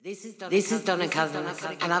This is Donna Cousins,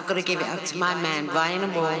 and I've got to give it up to my man Ryan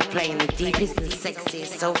Amore, playing the deepest and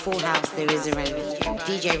sexiest soulful house there is around.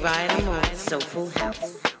 DJ Ryan Amore, Soulful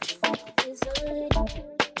House.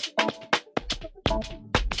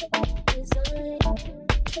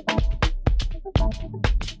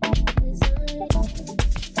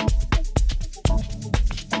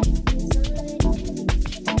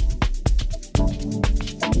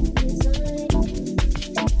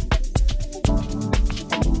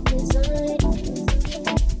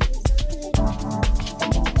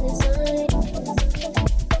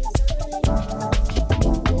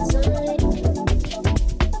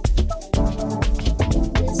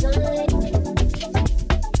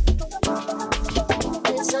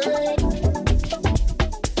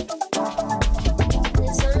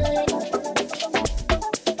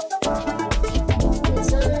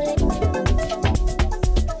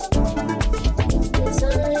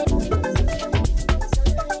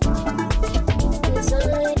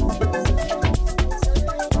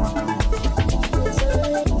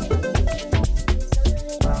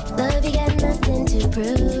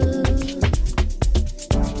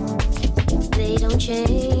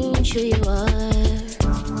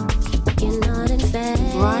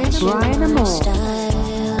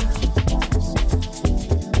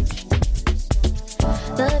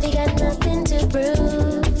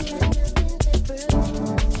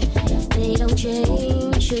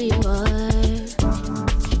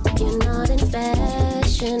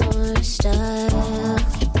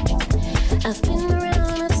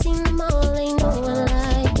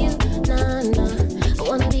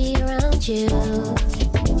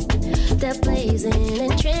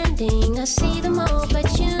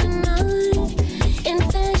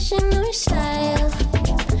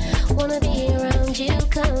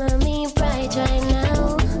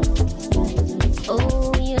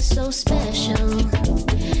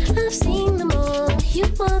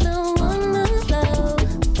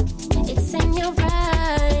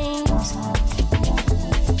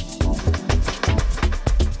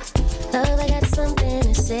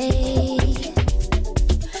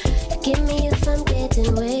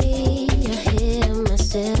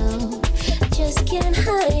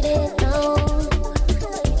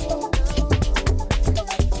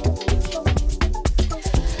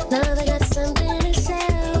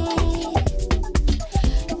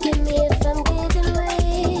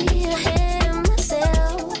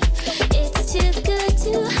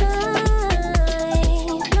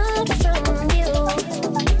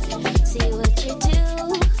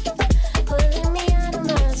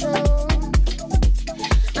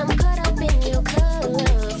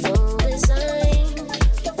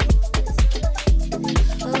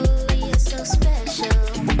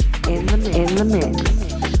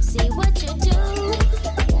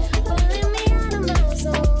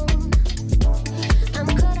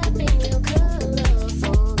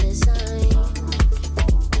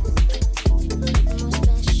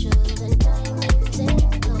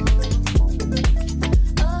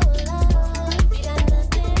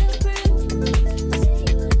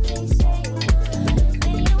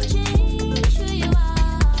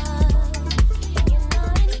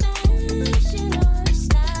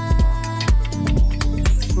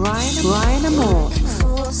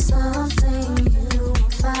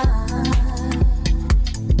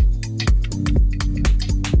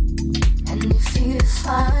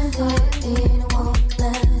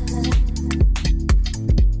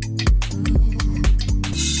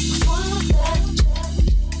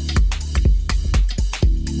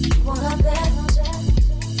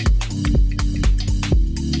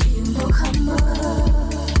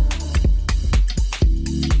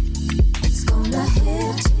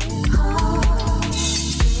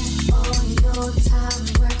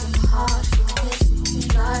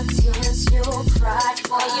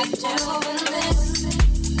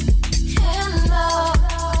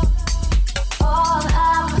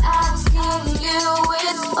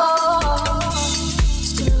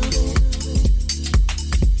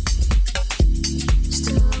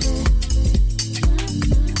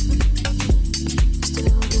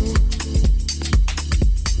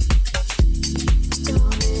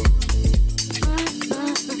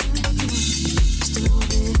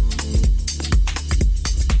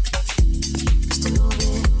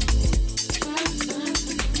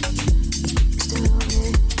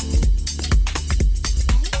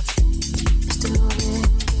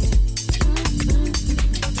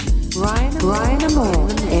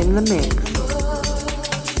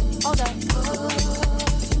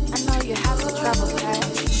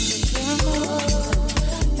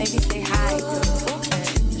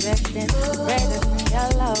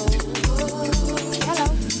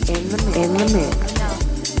 In the mix.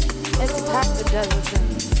 It's past the deserts in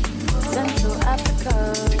Central Africa.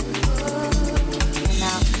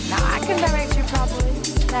 Now I can direct you properly.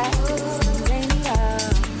 That's Tanzania.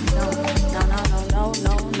 No,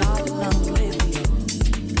 Libya.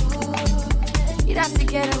 You'd have to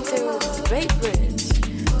get into the Great Bridge.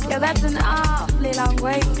 Yeah, that's an awfully long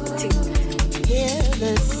way to hear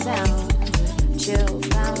the sound. Chill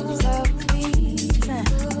sounds of beats and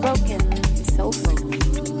broken soulful,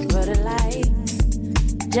 butter like,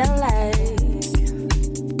 gel like.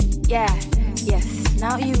 Yeah, yes.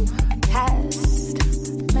 Now you passed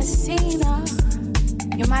Messina.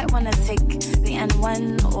 You might want to take the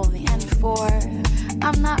N1 or the N4.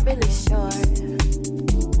 I'm not really sure.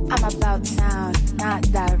 I'm about sound, not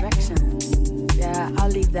direction. Yeah, I'll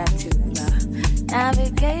leave that to the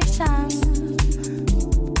navigation.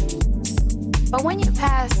 But when you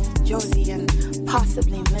pass Josie and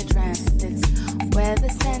possibly Midrand, it's where the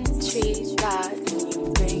sentries ride and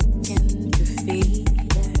you break into feet.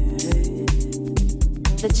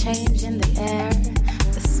 The change in the air,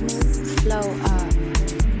 the smooth flow of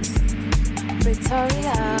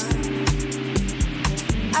Pretoria.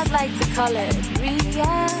 I'd like to call it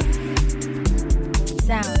Ria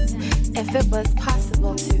sounds. If it was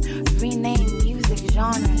possible to rename music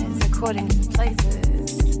genres according to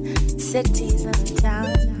places, cities and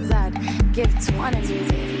towns, I'd give to one of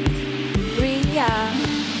music Ria.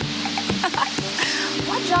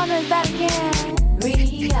 What genre is that again?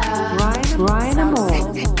 Ria. Ryan Amore.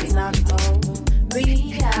 The sound of home.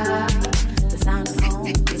 Ria. The sound of home.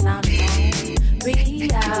 The sound of home.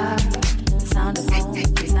 Ria. The sound of home.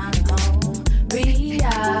 The sound of home.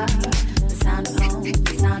 Ria. The sound of home.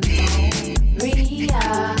 The sound of home. Ria.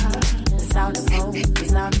 The sound of home. The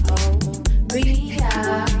sound of home. Ria.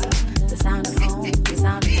 The sound of home. The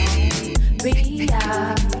sound of home. Ria.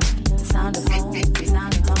 The sound of home. The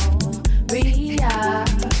sound of home. Ria.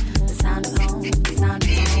 The sound of home. The sound of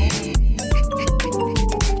home.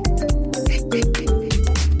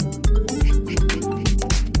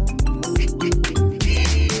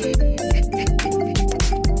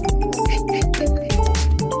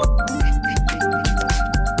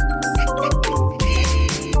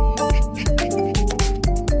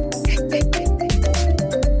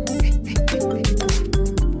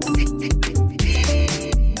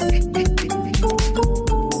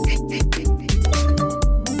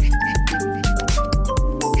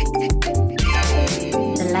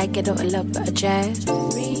 It or a little bit of jazz. They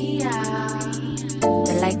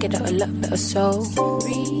like it or a little bit of soul.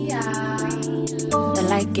 They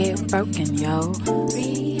like it broken, yo.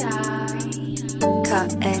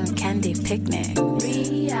 Cut and candy picnic.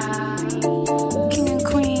 King and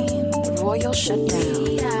queen, the royal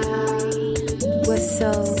shutdown.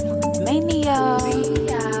 Whistle mania.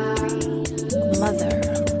 Mother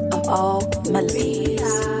of all melodies.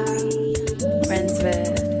 Friends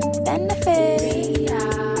with benefits.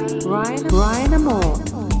 Ryan Amore.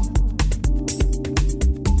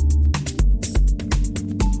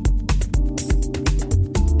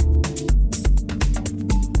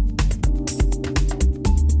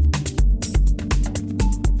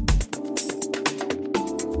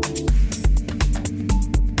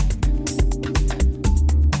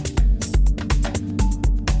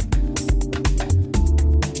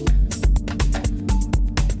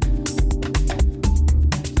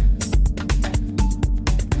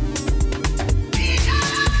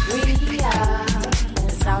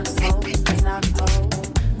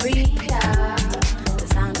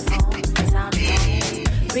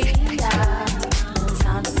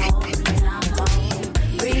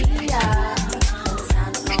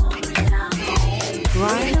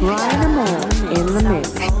 Ryan Amore in the mix.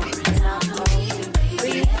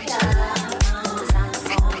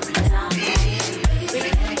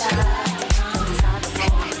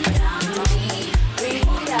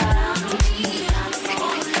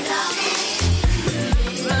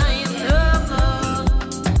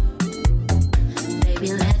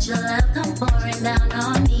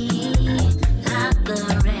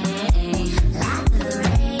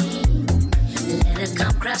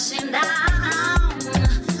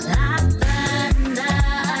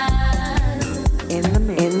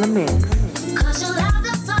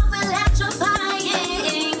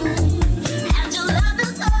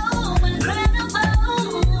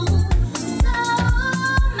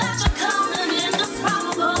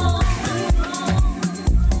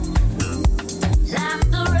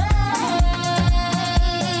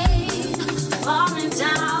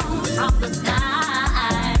 Down from the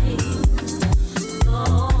sky, so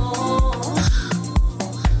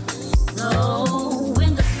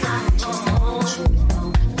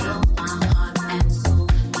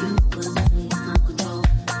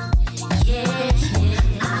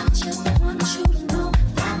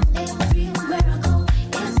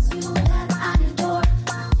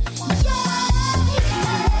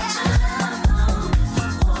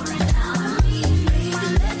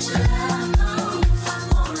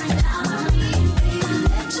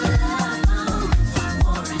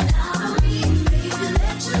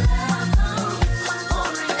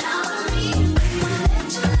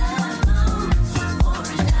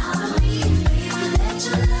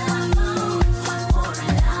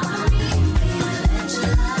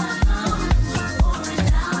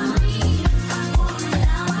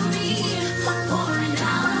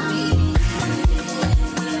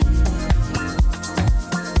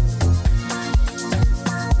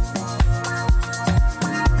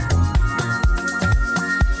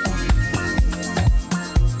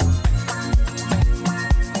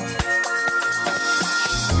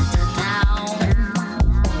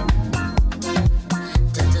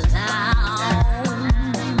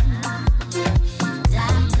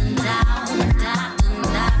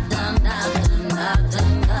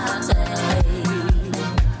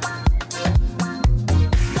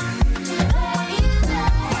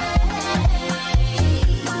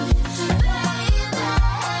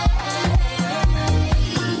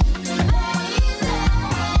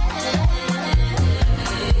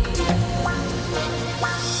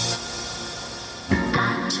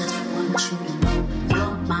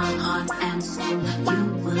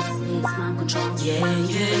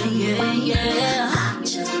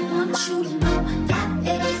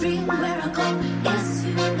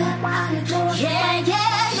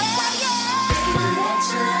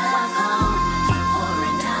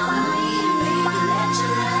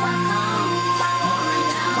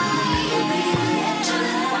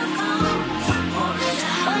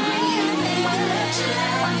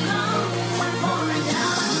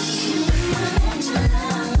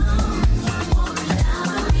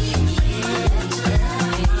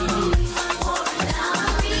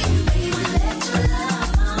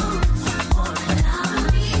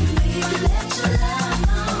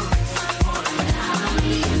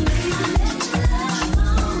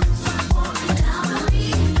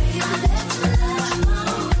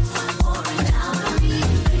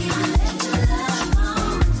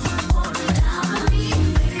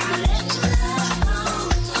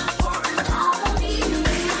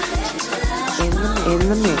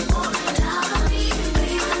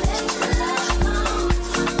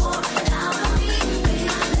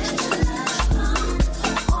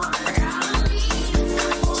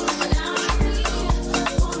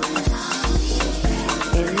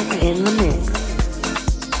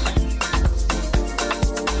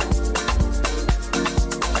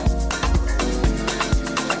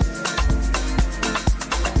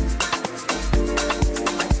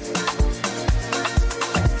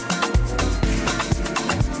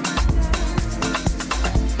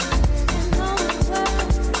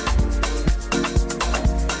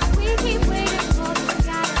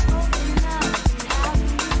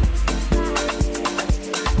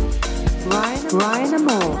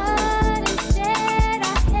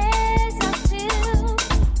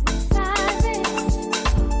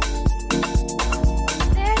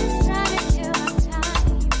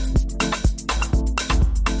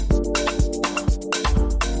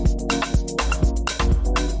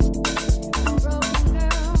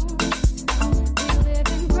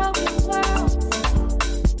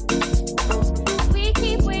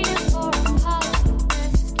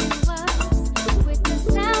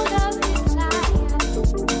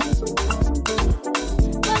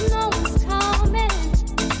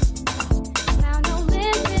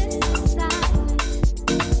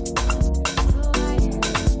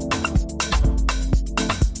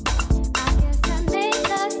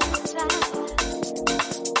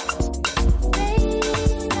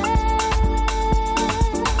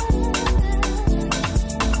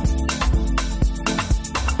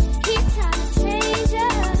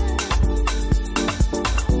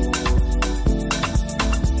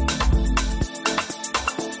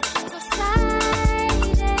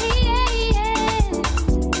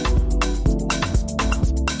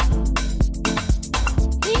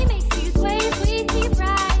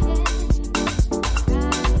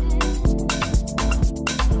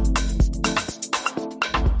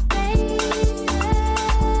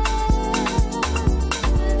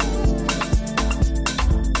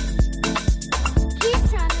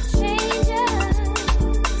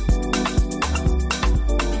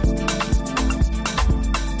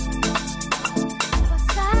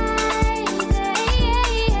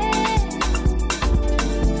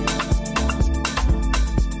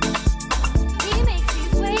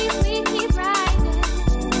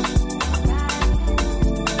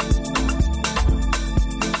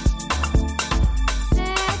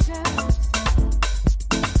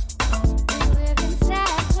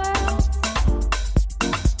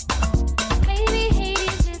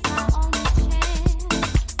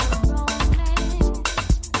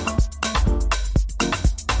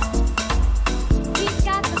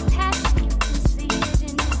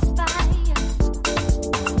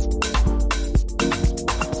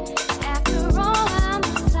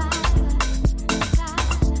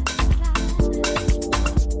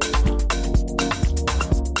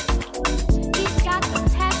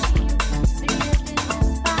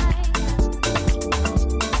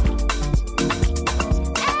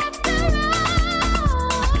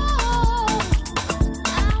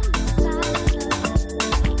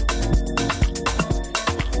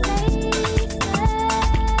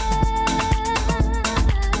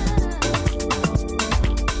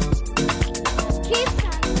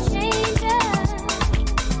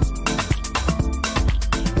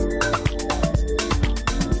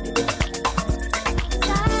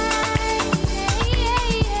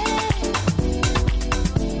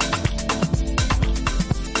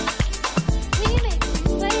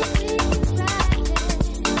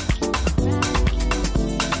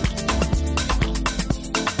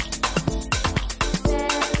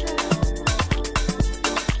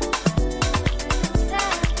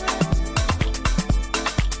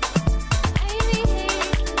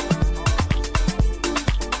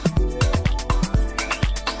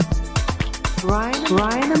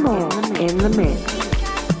Ryan Amore in the mix.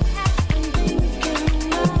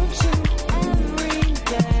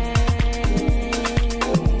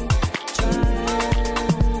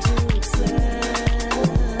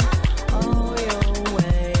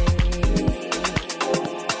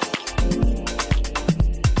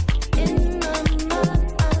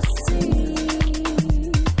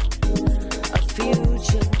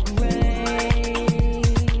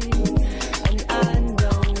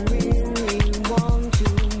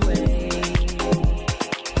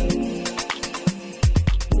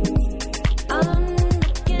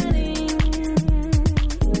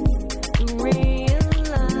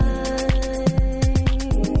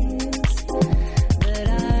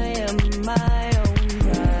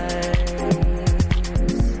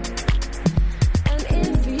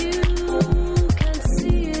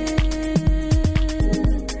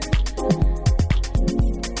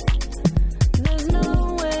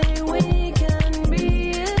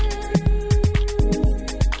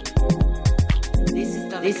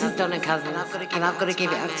 And I've got to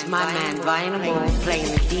give it up to my man Ryan Amore, playing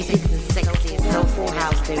the deepest and sexiest soulful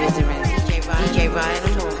house there is around. DJ Ryan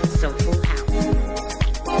Amore, Soulful House.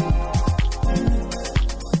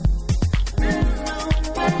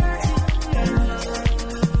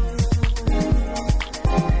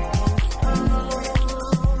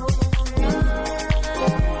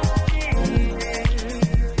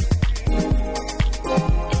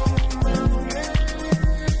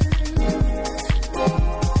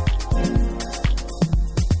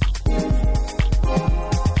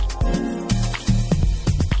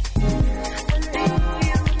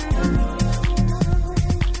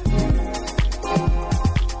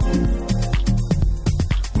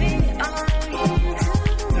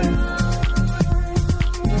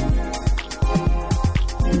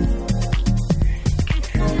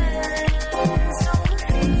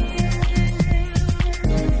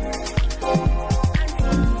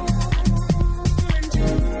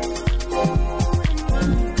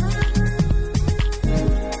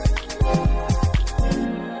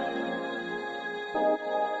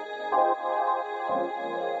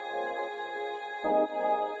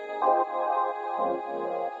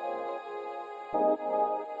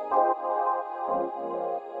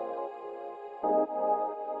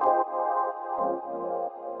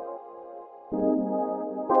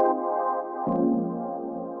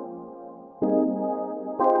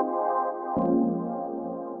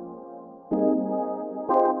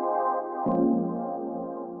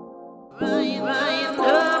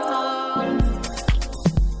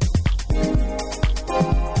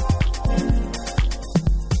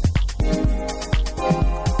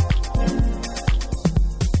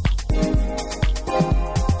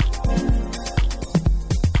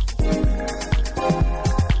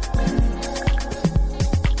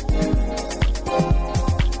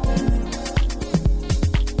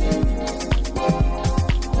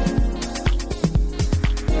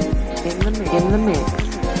 In the mix.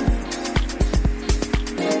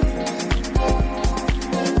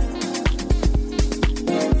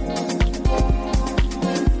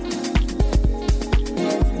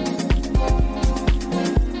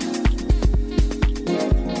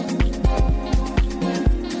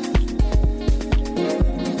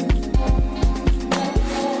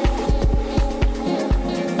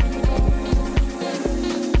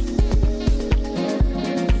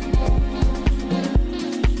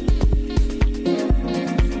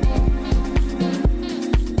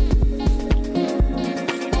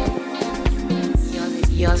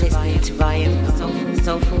 You're listening to Ryan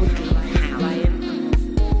Soulful House.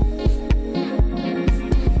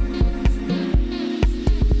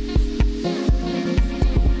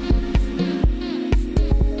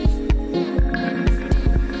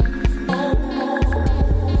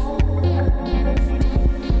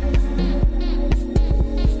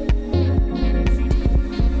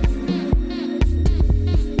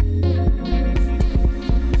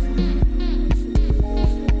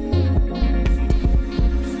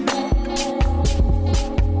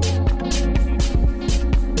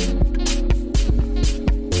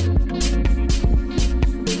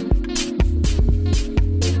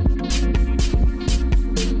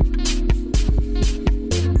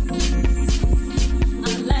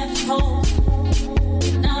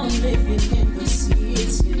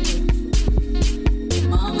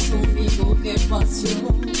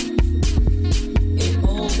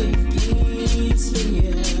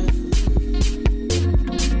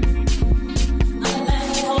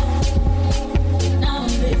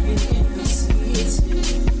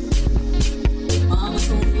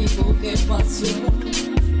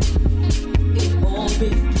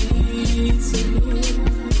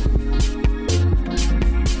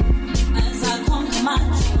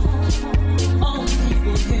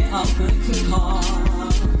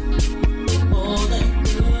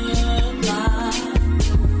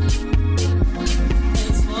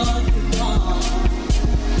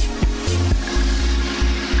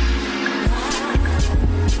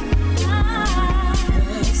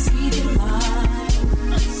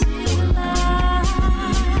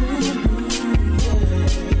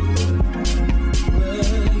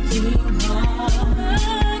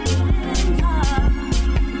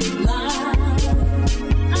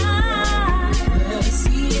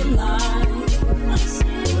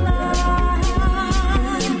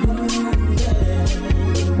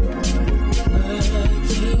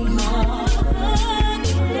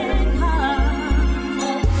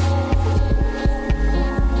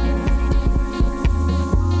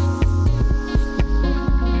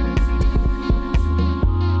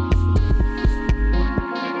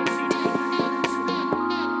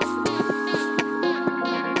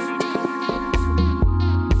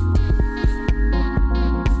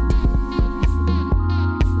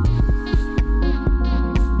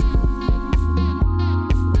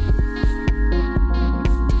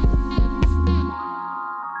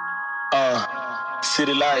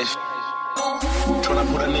 City life. Trying to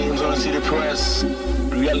put our names on the city press.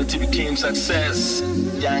 Reality became success.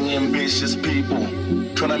 Young, ambitious people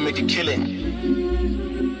trying to make a killing.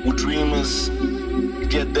 We're dreamers,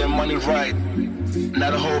 get their money right.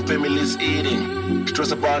 Now the whole family's eating.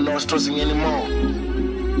 Stress about not stressing anymore.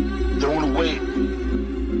 The only way,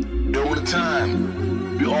 the only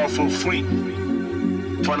time, we all feel free.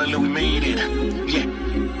 Finally we made it. Yeah,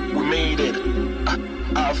 we made it.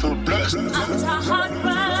 I feel blessed. After hard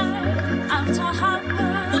work, after hard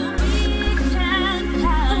work, we can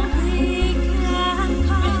come, we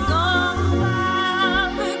go out,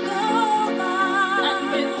 and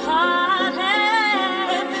we party.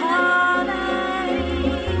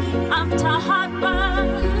 After hard work,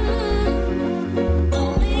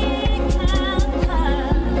 we can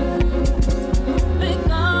come, we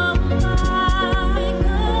go out,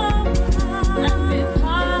 and we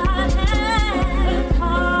party.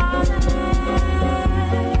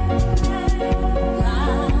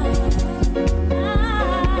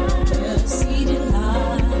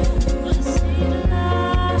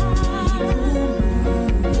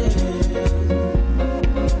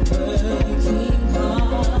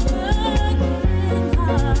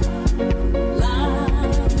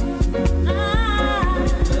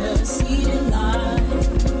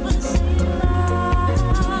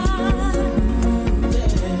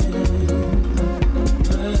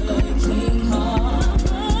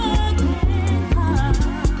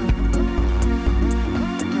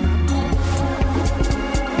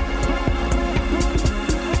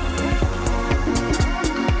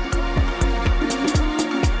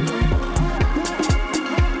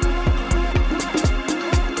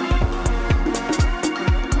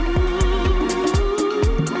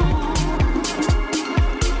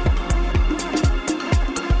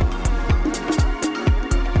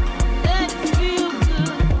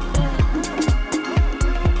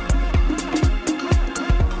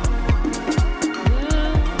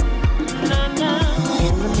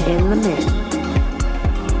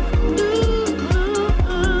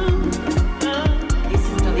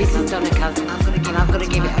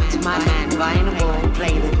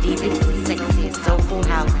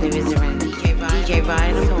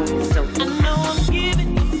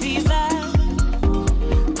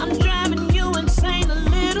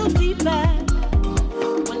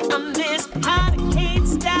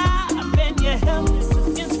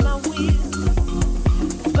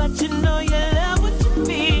 But you know you love what you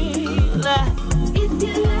feel like.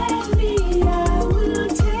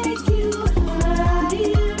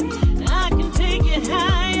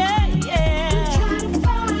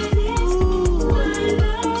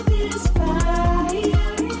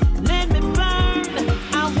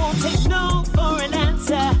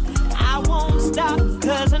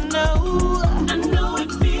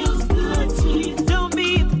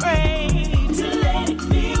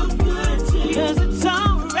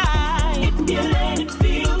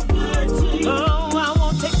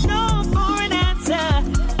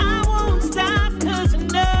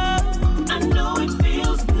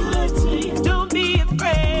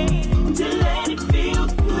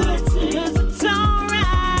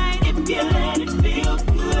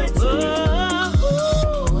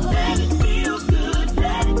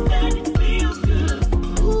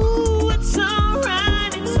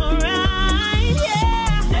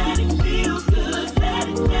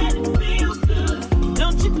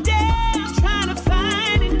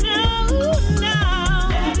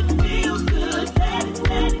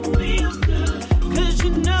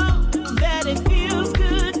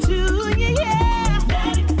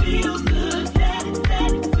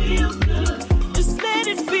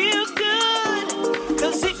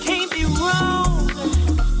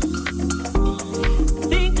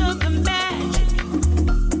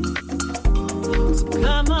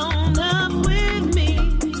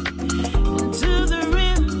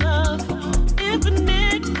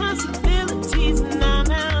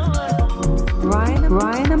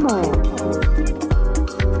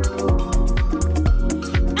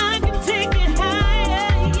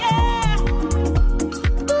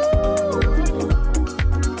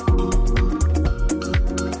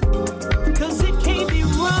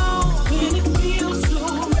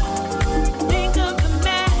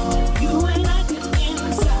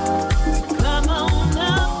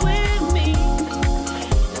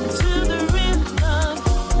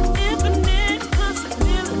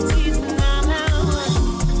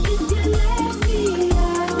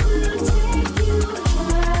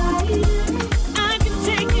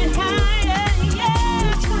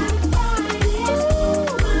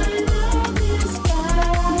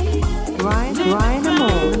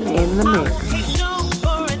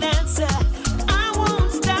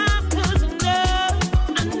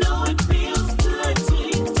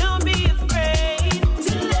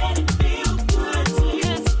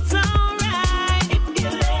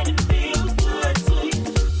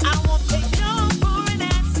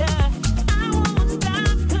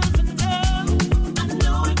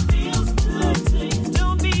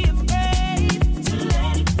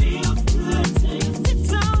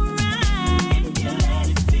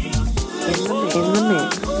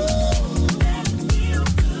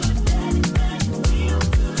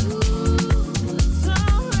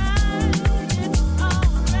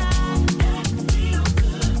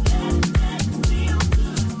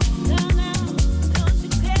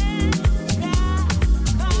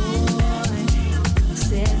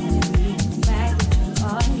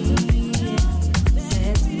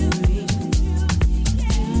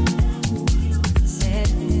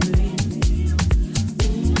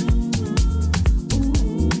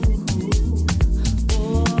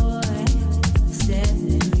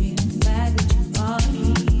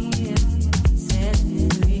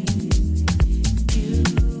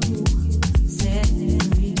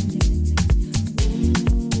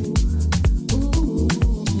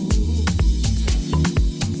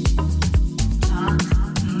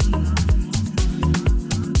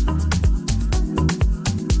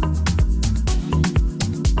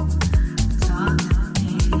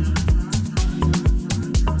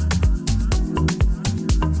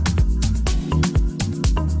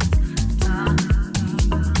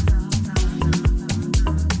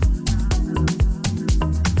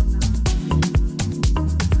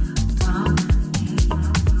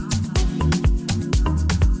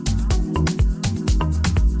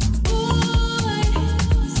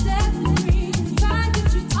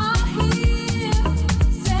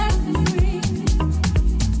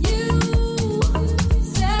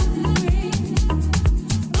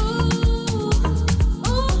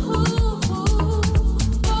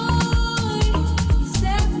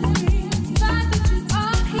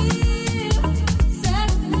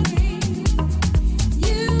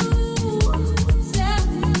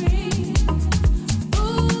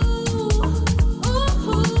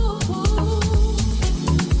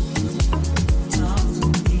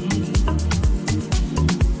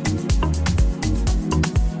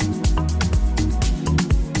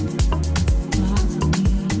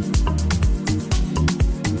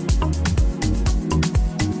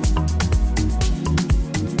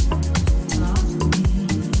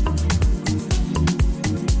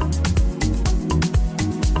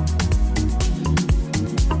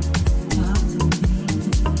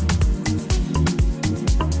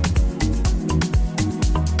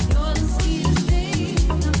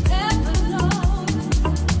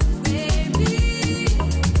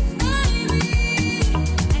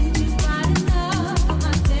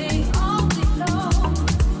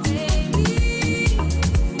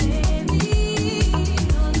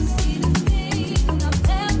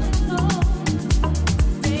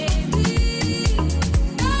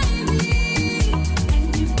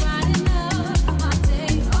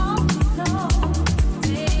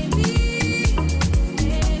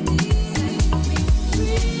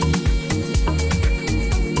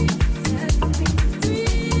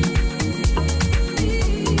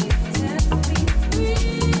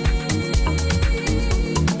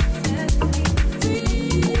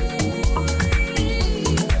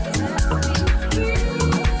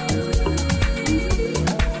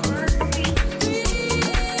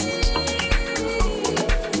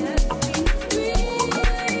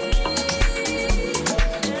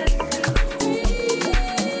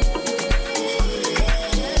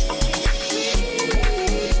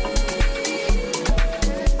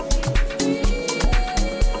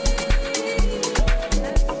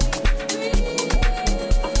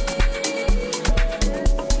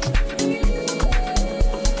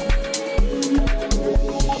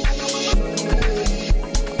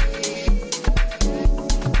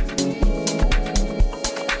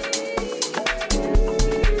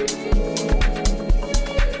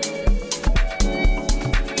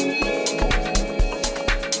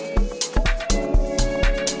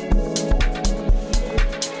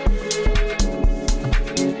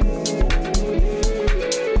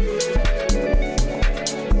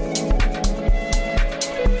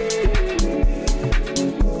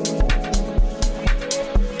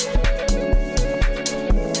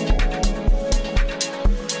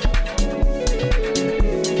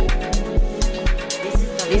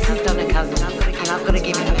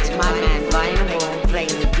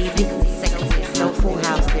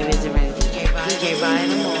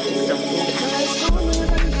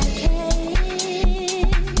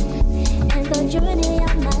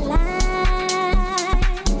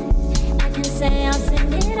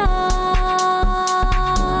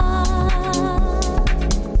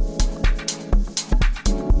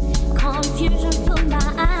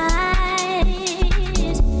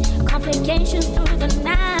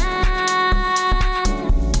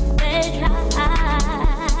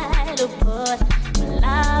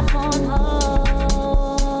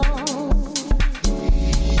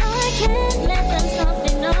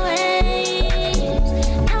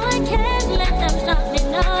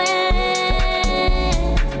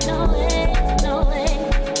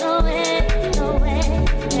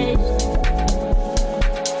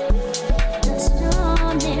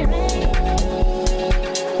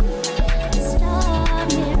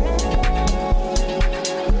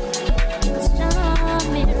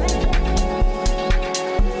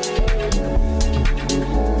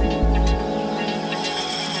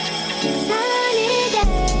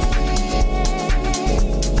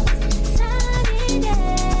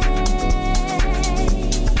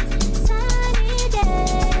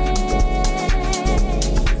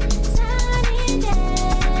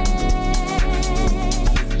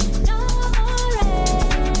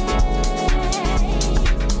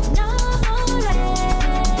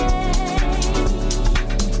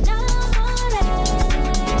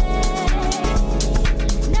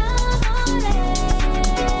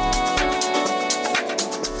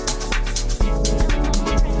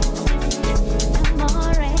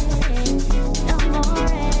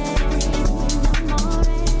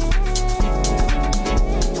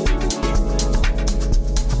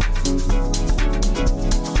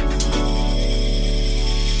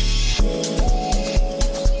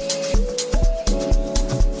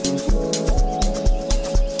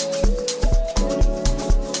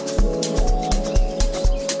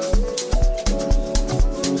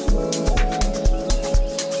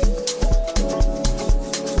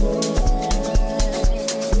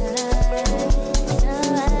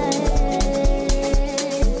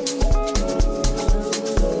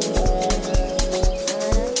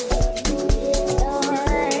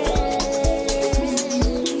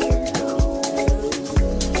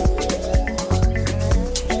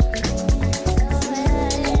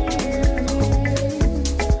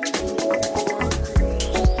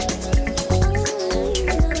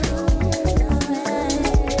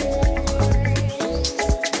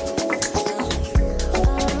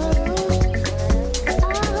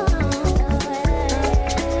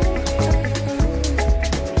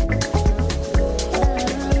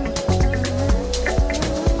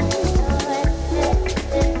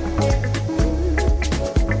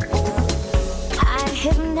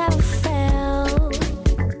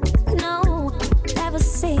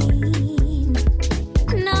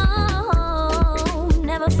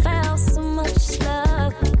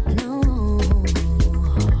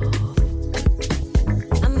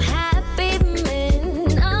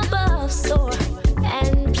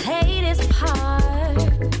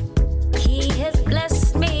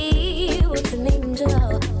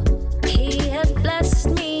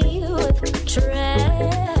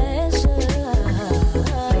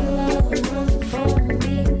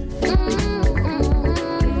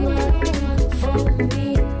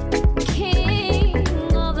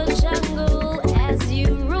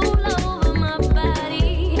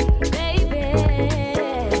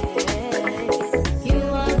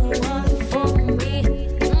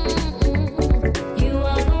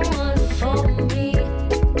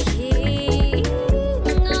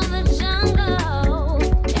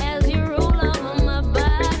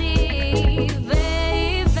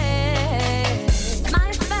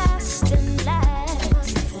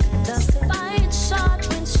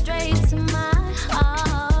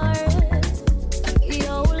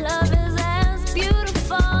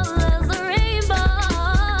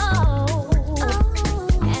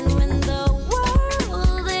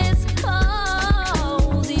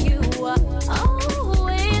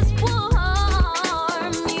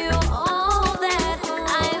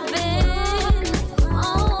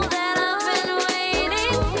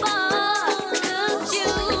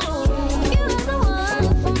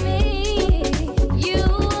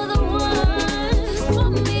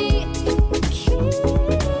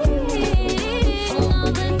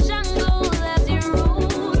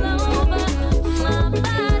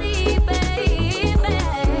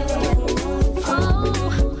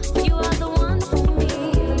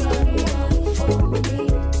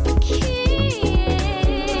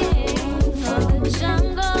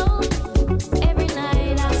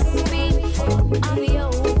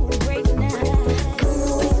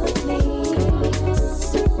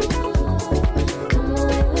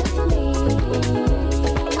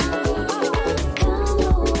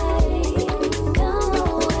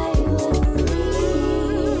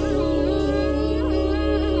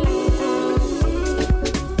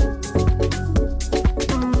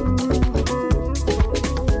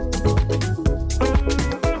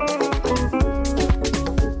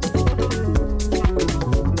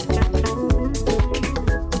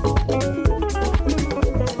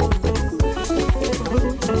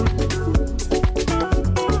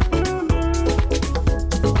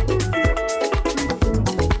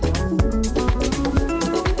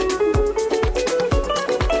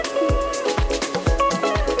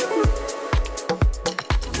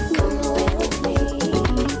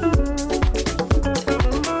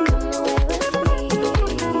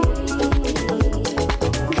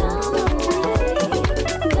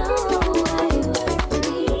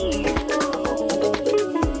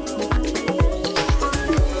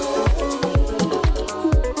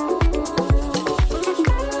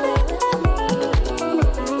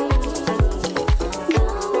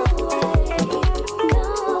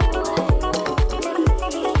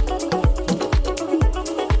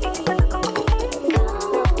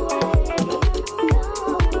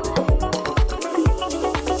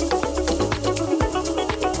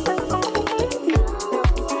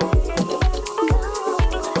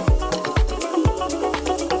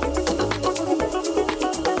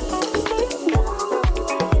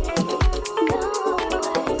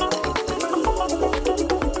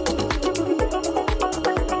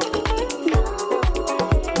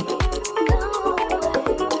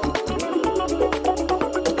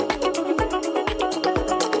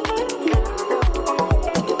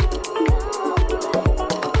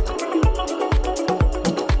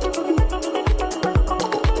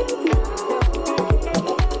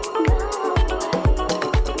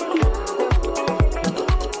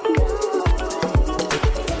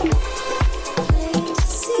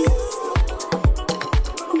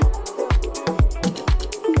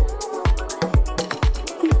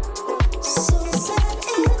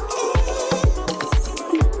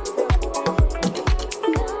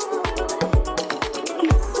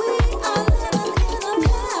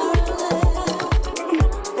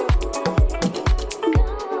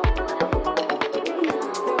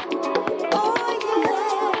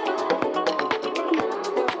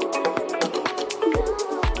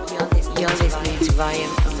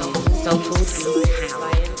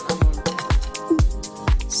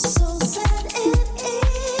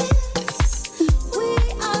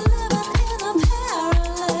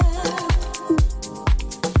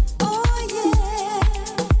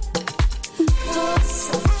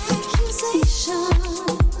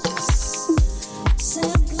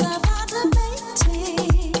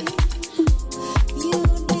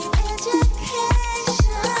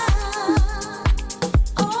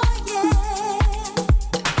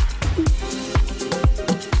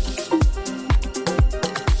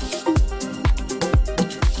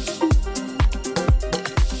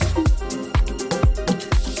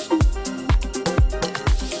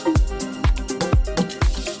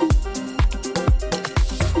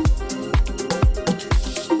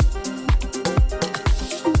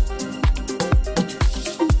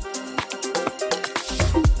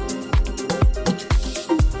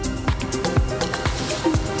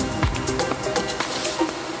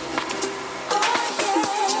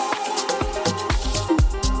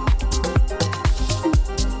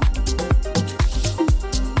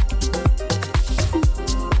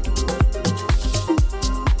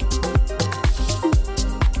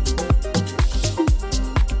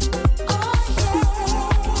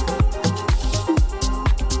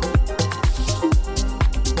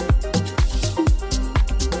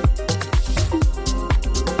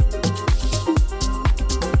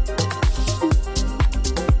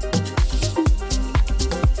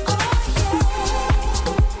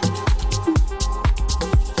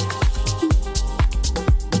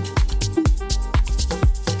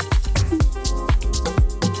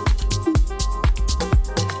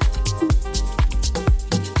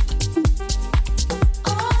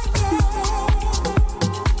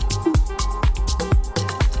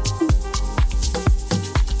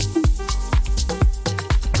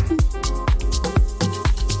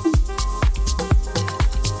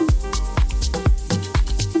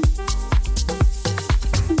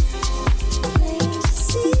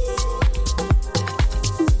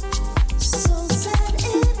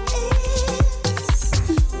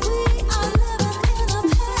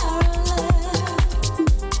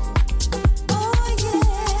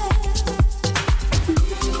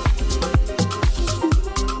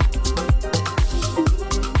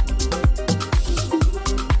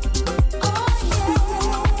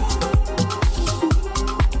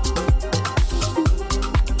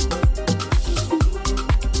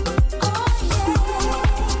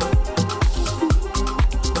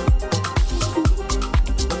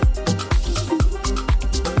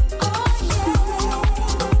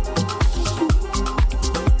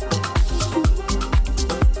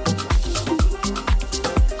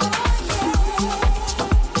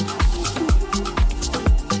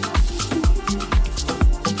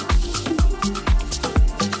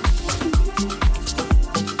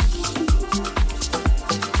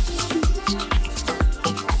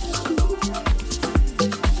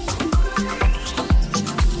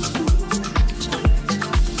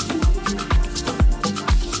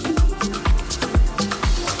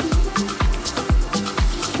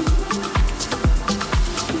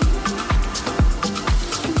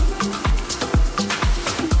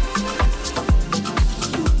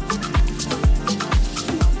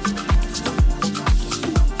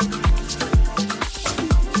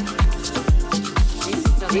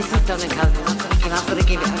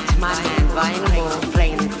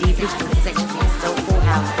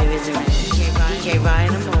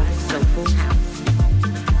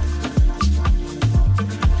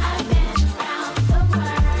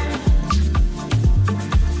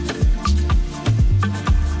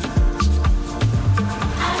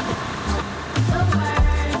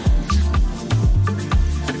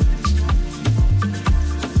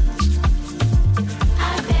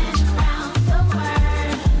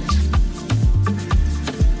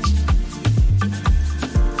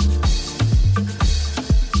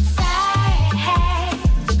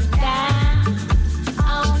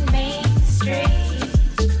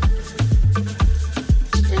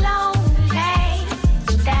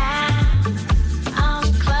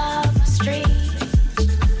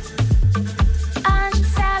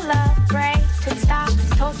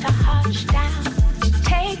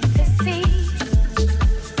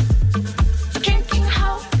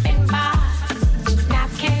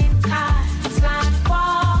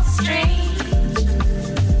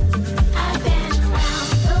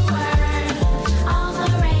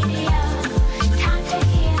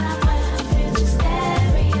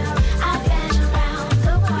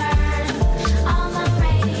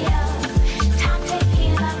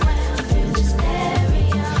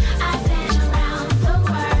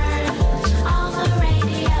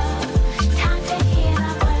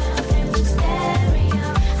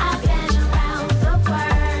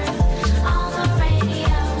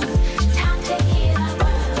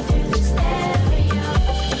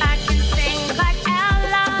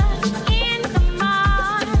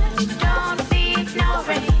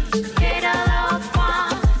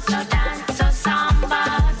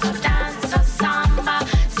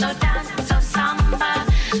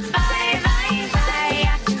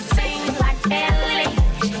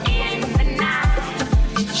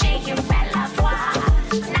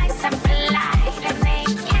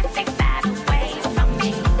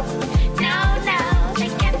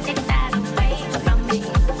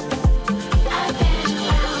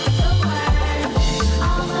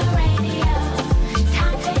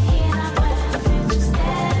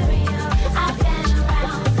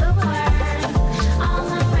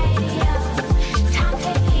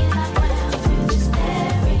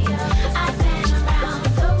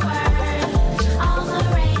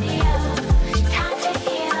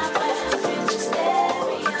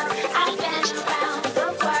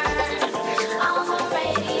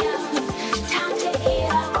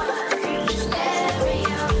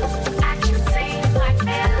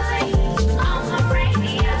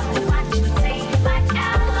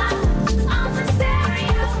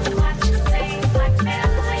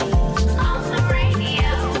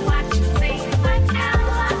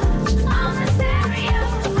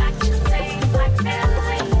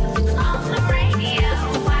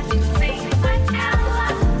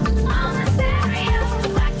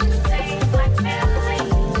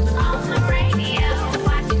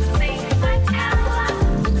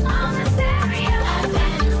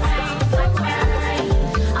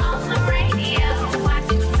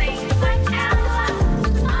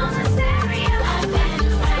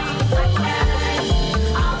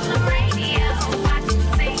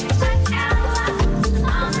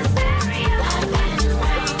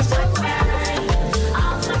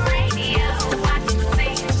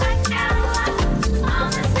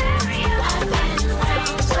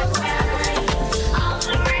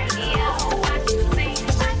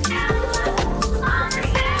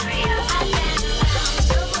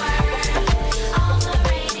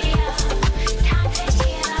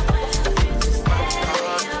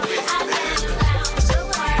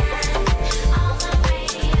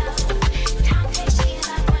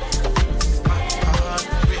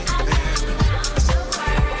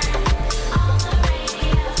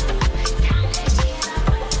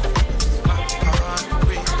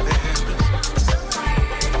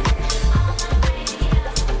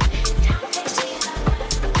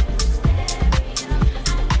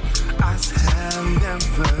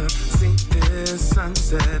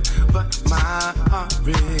 but my heart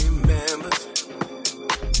remembers.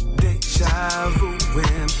 Deja vu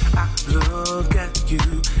when I look at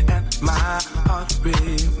you and my heart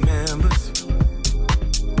remembers.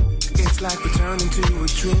 It's like returning to a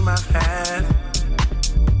dream I've had.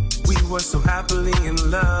 We were so happily in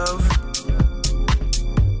love.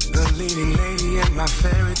 The leading lady in my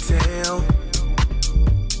fairy tale.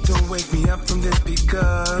 Don't wake me up from this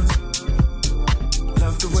because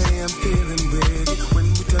love the way I'm feeling with you. When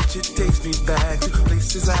we touch it takes me back to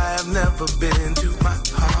places I have never been to. My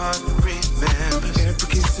heart remembers. Every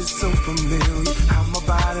kiss is so familiar. How my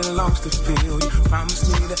body longs to feel you.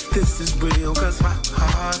 Promise me that this is real, cause my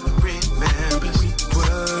heart remembers. We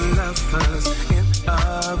were lovers in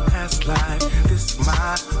a past life. This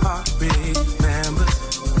my heart remembers.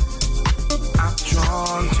 I'm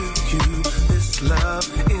drawn to you. This love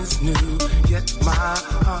is new, yet my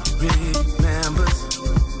heart remembers.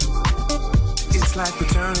 It's like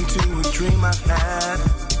returning to a dream I've had.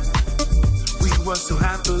 We were so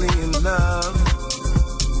happily in love.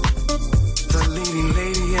 The leading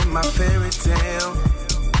lady in my fairy tale.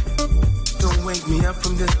 Don't wake me up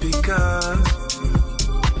from this because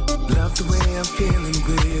love the way I'm feeling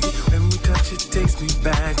with you. When we touch it takes me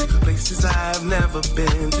back to places I've never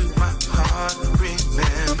been to. My heart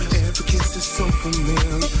remembers. Every kiss is so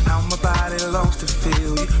familiar. How my body longs to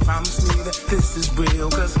feel you. Promise me that this is real,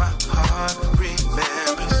 cause my heart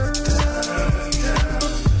remembers.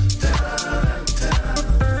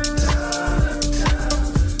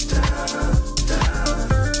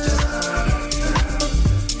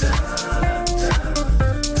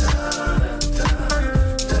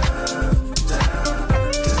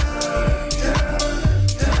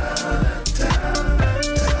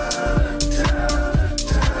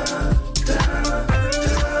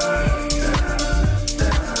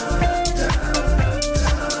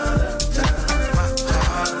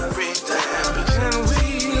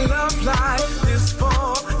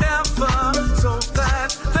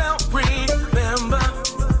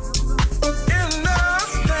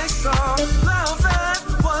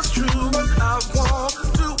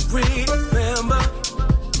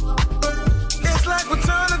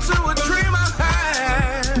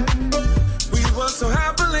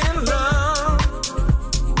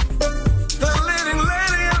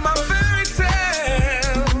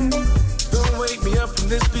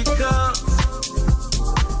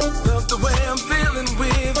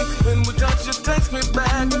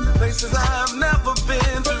 Places I've never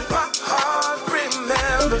been to. My heart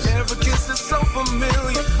remembers. Every kiss is so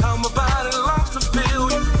familiar. How my body longs to feel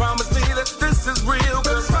you. Promise me that this is real,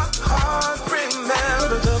 cause my heart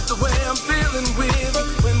remembers. Just the way I'm feeling with you.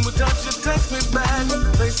 When we touch it takes me back.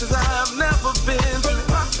 Places I've never